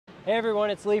Hey everyone,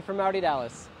 it's Lee from Audi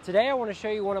Dallas. Today I want to show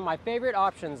you one of my favorite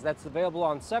options that's available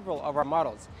on several of our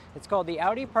models. It's called the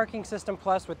Audi Parking System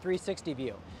Plus with 360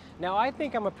 view. Now I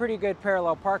think I'm a pretty good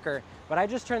parallel parker, but I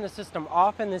just turned the system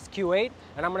off in this Q8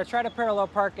 and I'm going to try to parallel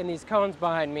park in these cones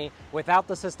behind me without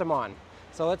the system on.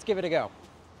 So let's give it a go.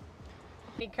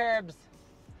 Any curbs?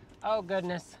 Oh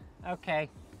goodness. Okay.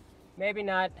 Maybe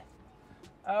not.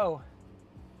 Oh.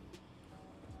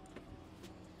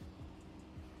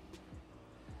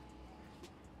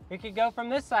 We could go from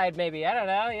this side maybe, I don't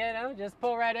know, just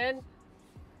pull right in.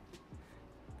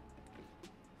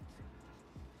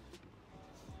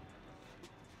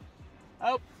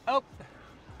 Oh,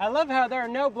 I love how there are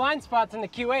no blind spots in the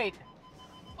Q8.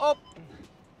 Oh,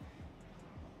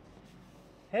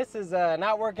 this is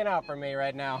not working out for me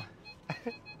right now.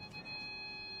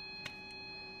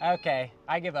 Okay,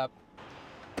 I give up.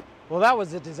 Well, that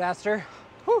was a disaster.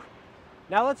 Whew.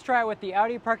 Now let's try with the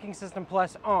Audi Parking System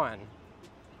Plus on.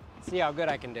 See how good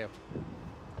I can do.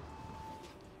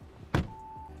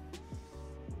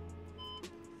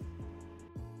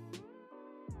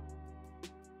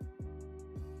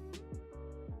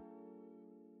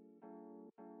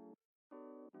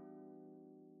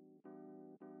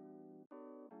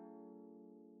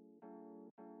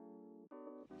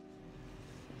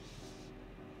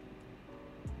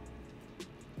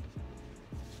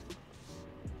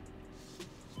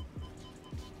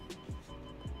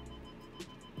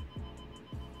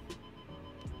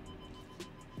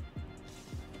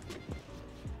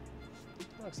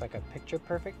 Looks like a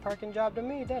picture-perfect parking job to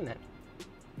me, doesn't it?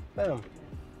 Boom.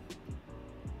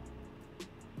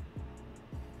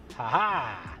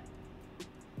 Ha-ha!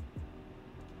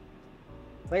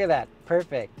 Look at that,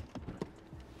 perfect.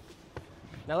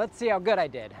 Now let's see how good I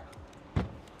did.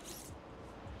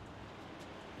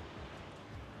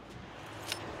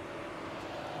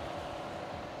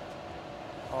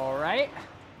 All right,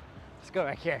 let's go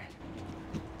back here.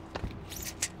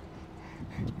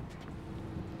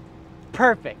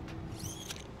 Perfect.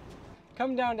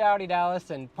 Come down to Audi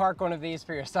Dallas and park one of these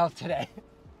for yourself today.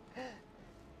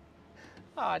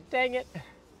 Aw, dang it.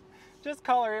 Just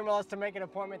call or email us to make an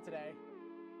appointment today.